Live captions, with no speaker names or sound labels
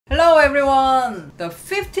everyone! The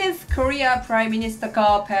 15th Korea Prime Minister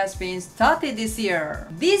Cup has been started this year.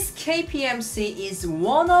 This KPMC is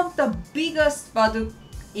one of the biggest baduk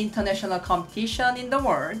international competition in the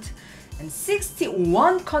world, and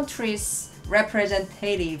 61 countries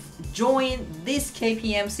representative join this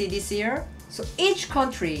KPMC this year. So each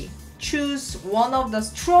country choose one of the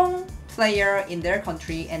strong player in their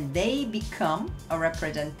country and they become a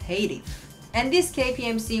representative. And this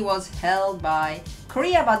KPMC was held by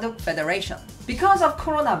Korea Baduk Federation. Because of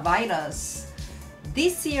coronavirus,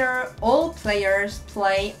 this year all players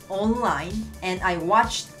play online and I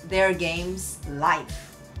watched their games live.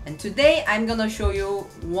 And today I'm gonna show you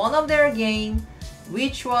one of their game,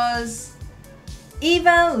 which was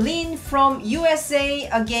Evan Lin from USA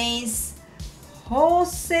against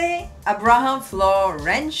Jose Abrahan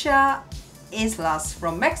Florencia Islas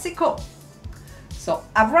from Mexico. So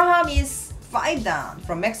Abraham is 5 down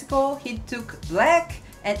from Mexico, he took black,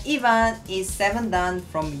 and Evan is 7 down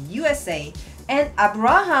from USA. And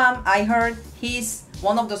Abraham, I heard he's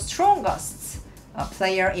one of the strongest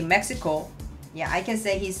player in Mexico. Yeah, I can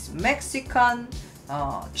say he's Mexican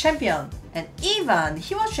champion. And Evan,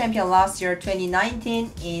 he was champion last year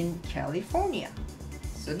 2019 in California.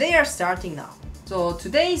 So they are starting now. So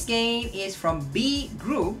today's game is from B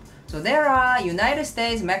group. So there are United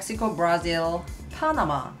States, Mexico, Brazil,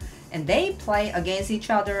 Panama, and they play against each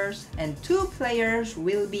other, and 2 players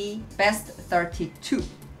will be best 32.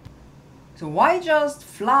 So why just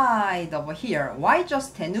fly over here? Why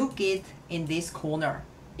just tenuk it in this corner?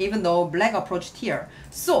 Even though black approached here.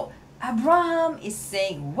 So Abraham is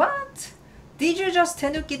saying, what? Did you just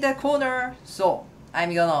tenuk it that corner? So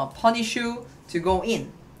I'm gonna punish you to go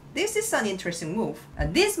in. This is an interesting move.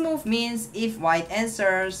 And this move means if white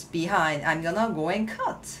answers behind, I'm gonna go and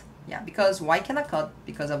cut. Yeah, because white cannot cut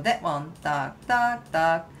because of that one. Tak, tak,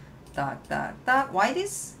 tak, tak, tak, tak. White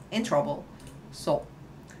is in trouble. So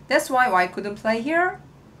that's why white couldn't play here.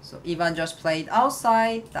 So Evan just played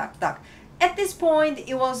outside. Tak, tak. At this point,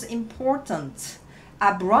 it was important.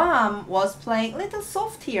 Abraham was playing a little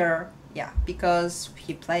soft here. Yeah, because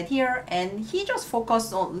he played here and he just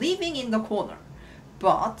focused on living in the corner.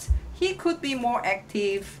 But he could be more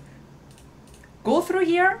active. Go through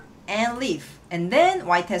here and leave. And then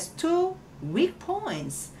white has 2 weak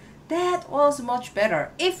points. That was much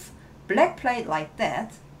better. If black played like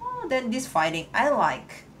that, oh, then this fighting I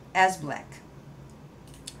like as black.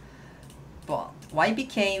 But white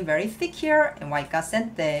became very thick here and white got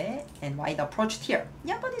sent there and white approached here.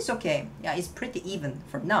 Yeah, but it's okay. Yeah, it's pretty even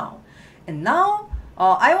for now. And now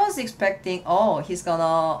I was expecting, oh, he's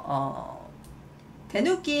gonna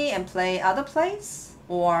tenuki and play other place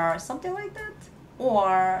or something like that,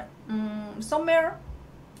 or somewhere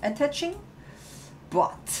attaching.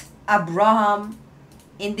 But Abraham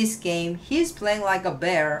in this game, he's playing like a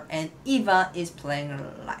bear and Evan is playing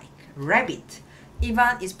like rabbit.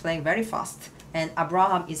 Evan is playing very fast and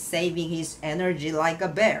Abraham is saving his energy like a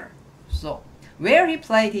bear. So where he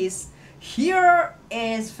played his, here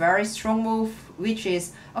is very strong move, which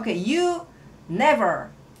is, okay, you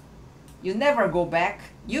never go back.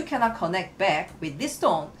 You cannot connect back with this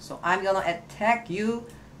stone. So I'm gonna attack you,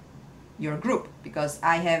 your group, because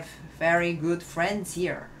I have very good friends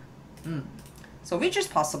here. So which is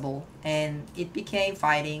possible. And it became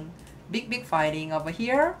fighting, big fighting over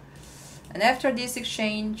here. And after this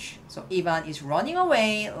exchange, so Evan is running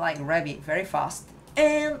away like rabbit very fast.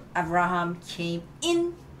 And Abraham came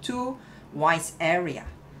into white's area.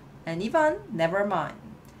 And Evan, never mind.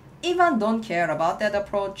 Evan don't care about that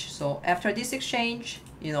approach. So after this exchange,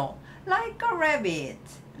 you know, like a rabbit,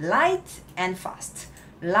 light and fast,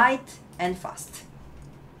 light and fast.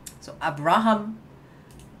 So Abraham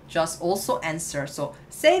just also answer. So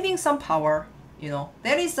saving some power, you know,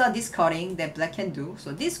 there is a discarding that black can do.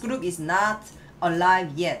 So this group is not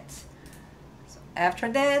alive yet. So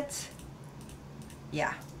after that,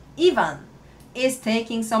 yeah, Evan is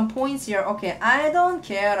taking some points here. Okay, I don't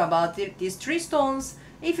care about these 3 stones.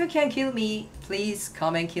 If you can kill me, please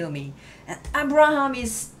come and kill me. And Abraham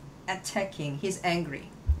is attacking. He's angry.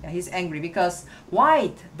 Yeah, he's angry because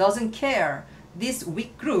white doesn't care this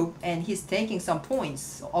weak group and he's taking some points.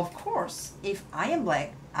 So of course, if I am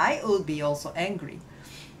black, I would be also angry.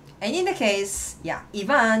 And in the case, yeah,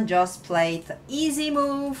 Evan just played easy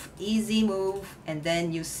move, and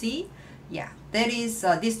then you see, yeah, there is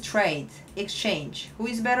this trade, exchange. Who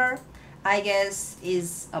is better? I guess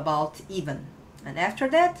is about even. And after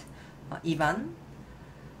that, Evan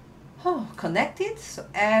connected. So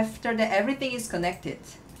after that, everything is connected.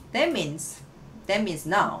 That means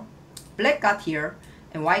now black got here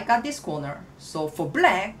and white got this corner. So for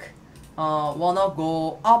black, wanna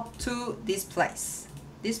go up to this place.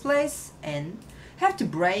 this place and have to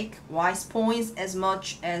break white's points as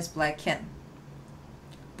much as black can.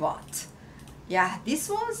 But yeah, this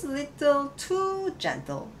was a little too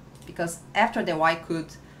gentle, because after the white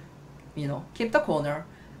could, keep the corner.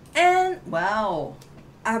 And wow,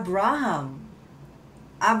 Abraham,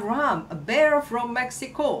 a bear from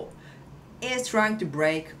Mexico, is trying to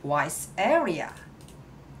break white's area.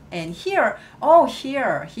 And here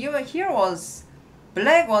was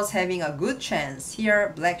black was having a good chance.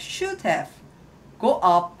 Here black should have go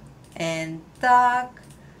up and duck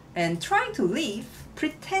and trying to leave,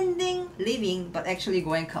 pretending leaving, but actually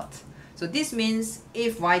going cut. So this means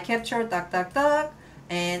if white capture duck,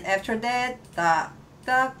 and after that duck,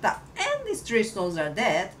 and these 3 stones are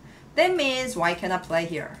dead, that means white cannot play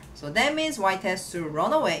here. So that means white has to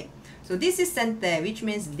run away. So this is sente, which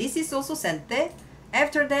means this is also sente.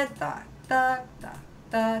 After that duck.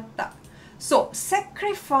 So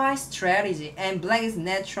sacrifice strategy, and black is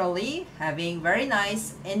naturally having very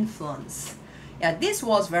nice influence. Yeah, this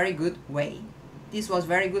was very good way. This was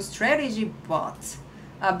very good strategy, but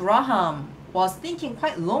Abraham was thinking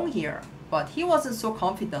quite long here, but he wasn't so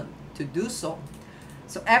confident to do so.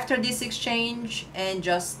 So after this exchange and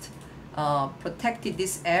just protected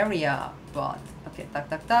this area, but okay,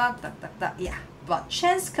 duck, yeah. But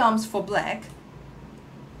chance comes for black.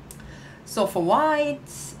 So for white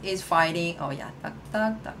is fighting, oh yeah,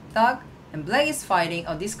 duck, and black is fighting.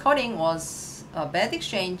 Oh, this cutting was a bad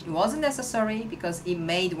exchange. It wasn't necessary because it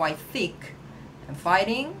made white thick. And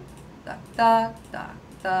fighting, duck.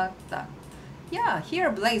 Yeah, here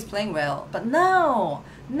black is playing well, but now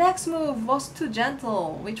next move was too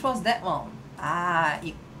gentle, which was that one.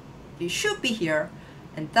 It should be here,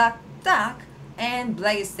 and duck, and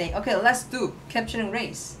black is saying, okay, let's do capturing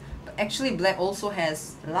race. But actually black also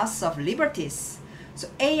has lots of liberties. So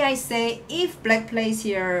AI say if black plays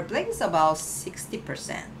here, black is about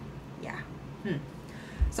 60%. Yeah.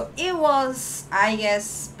 So it was, I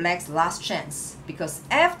guess, black's last chance, because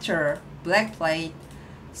after black played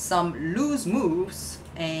some loose moves,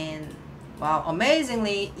 and wow,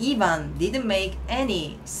 amazingly Evan didn't make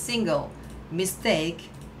any single mistake.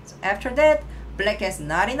 So after that, black has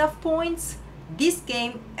not enough points. This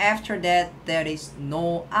game, after that, there is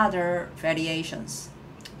no other variations.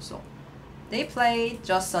 So they played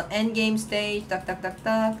just an endgame stage, duck,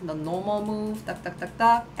 the normal move, duck.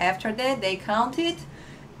 After that, they counted,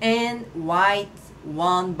 and white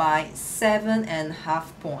won by 7.5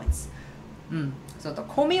 points. So the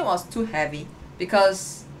komi was too heavy,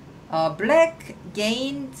 because black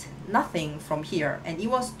gained nothing from here, and it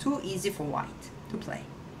was too easy for white to play.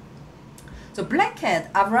 So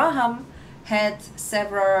Abraham had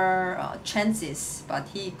several chances, but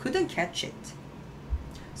he couldn't catch it.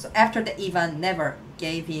 So after the Evan never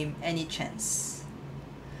gave him any chance.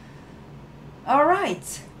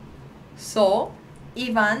 Alright, so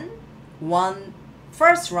Evan won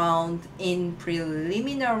first round in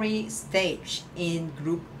preliminary stage in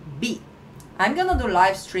Group B. I'm gonna do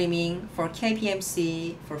live streaming for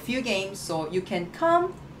KPMC for a few games, so you can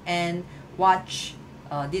come and watch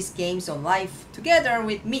these games on live together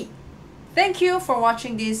with me. Thank you for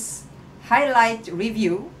watching this highlight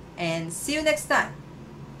review, and see you next time.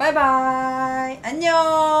 Bye bye.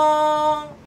 안녕.